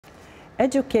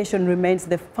Education remains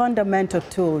the fundamental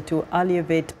tool to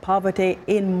alleviate poverty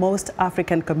in most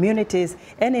African communities,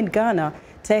 and in Ghana,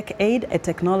 Tech-Aide, a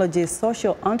technology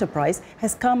social enterprise,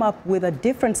 has come up with a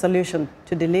different solution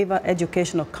to deliver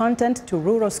educational content to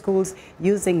rural schools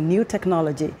using new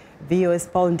technology. VOA's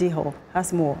Ndiho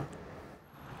has more.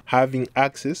 Having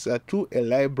access to a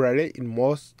library in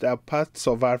most parts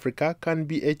of Africa can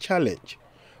be a challenge,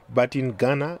 but in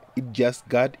Ghana, it just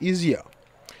got easier.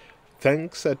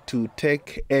 Thanks to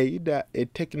Tech-Aide, a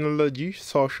technology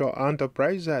social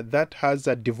enterprise that has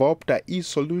developed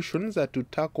e-solutions to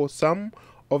tackle some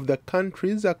of the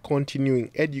country's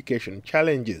continuing education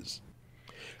challenges.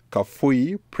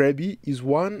 Kafui Prebi is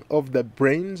one of the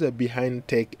brains behind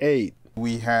Tech-Aide.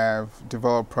 We have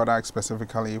developed products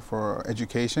specifically for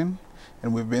education,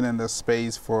 and we've been in this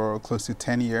space for close to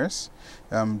 10 years,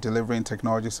 delivering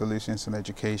technology solutions in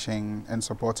education and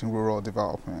supporting rural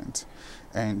development.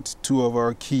 And two of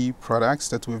our key products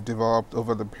that we've developed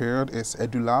over the period is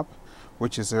EduLab,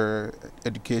 which is our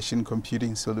education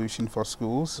computing solution for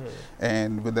schools,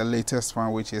 and with the latest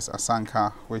one, which is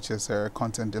Asanka, which is our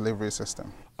content delivery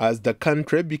system. As the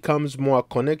country becomes more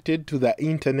connected to the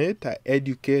internet,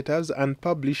 educators and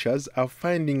publishers are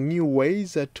finding new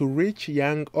ways to reach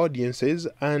young audiences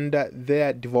and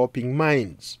their developing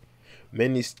minds.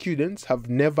 Many students have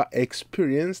never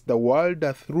experienced the world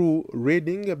through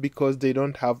reading because they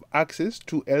don't have access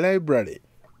to a library.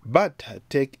 But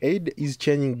Tech-Aide is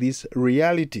changing this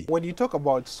reality. When you talk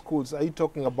about schools, are you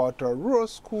talking about rural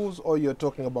schools or you're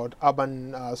talking about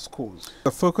urban schools?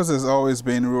 The focus has always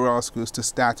been rural schools to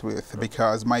start with,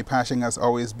 because my passion has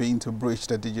always been to bridge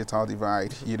the digital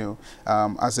divide. You know,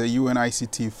 as a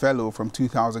UNICT fellow from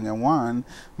 2001,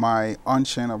 my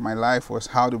unction of my life was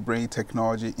how to bring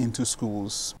technology into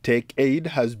schools. Tech-Aide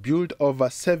has built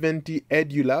over 70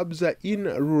 EduLabs in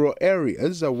rural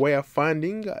areas where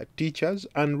funding, teachers,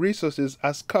 and resources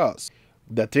are scarce.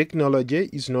 The technology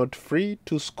is not free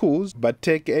to schools, but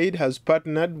Tech-Aide has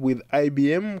partnered with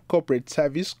IBM Corporate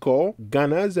Service Corps,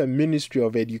 Ghana's Ministry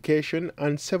of Education,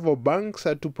 and several banks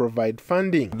to provide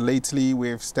funding. Lately,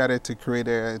 we've started to create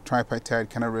a tripartite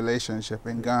kind of relationship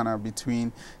in Ghana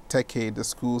between Tech-Aide, the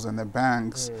schools, and the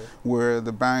banks, where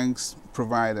the banks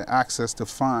provide access to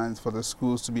funds for the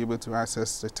schools to be able to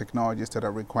access the technologies that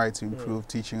are required to improve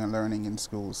teaching and learning in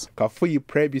schools. Kafui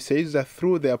Prebi says that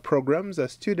through their programs,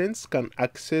 students can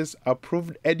access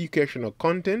approved educational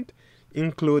content,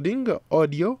 including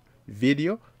audio,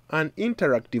 video, and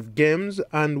interactive games,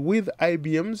 and with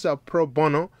IBM's pro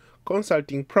bono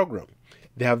consulting program,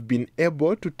 they have been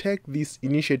able to take this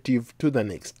initiative to the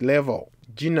next level.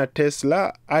 Gina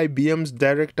Tesla, IBM's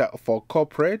Director for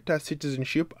Corporate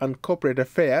Citizenship and Corporate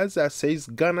Affairs, says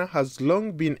Ghana has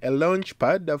long been a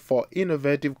launchpad for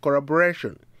innovative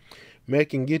collaboration,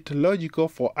 making it logical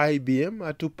for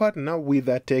IBM to partner with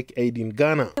Tech-Aide in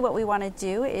Ghana. What we want to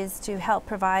do is to help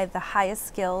provide the highest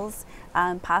skills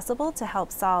possible to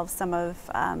help solve some of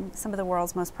the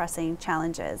world's most pressing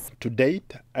challenges. To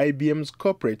date, IBM's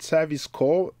Corporate Service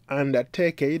Corps and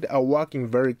Tech-Aide are working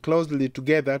very closely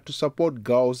together to support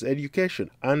girls' education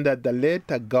under the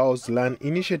late Girls Learn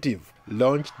initiative,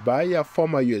 launched by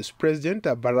former U.S. President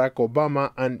Barack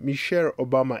Obama and Michelle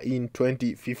Obama in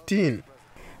 2015.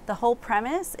 The whole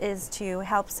premise is to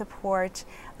help support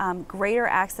greater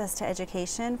access to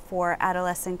education for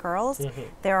adolescent girls.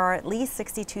 There are at least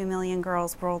 62 million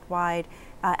girls worldwide,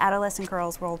 adolescent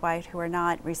girls worldwide, who are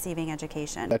not receiving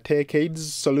education. The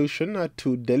Tech-Aide's solution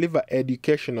to deliver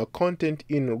educational content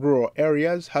in rural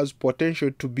areas has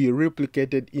potential to be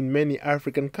replicated in many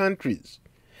African countries.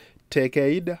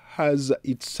 Tech-Aide has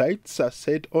its sights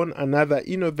set on another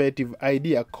innovative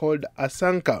idea called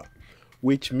Asanka,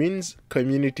 which means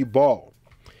community ball.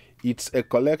 It's a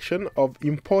collection of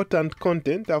important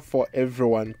content for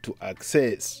everyone to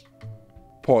access.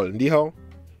 Ndiho,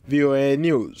 VOA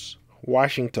News,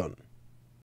 Washington.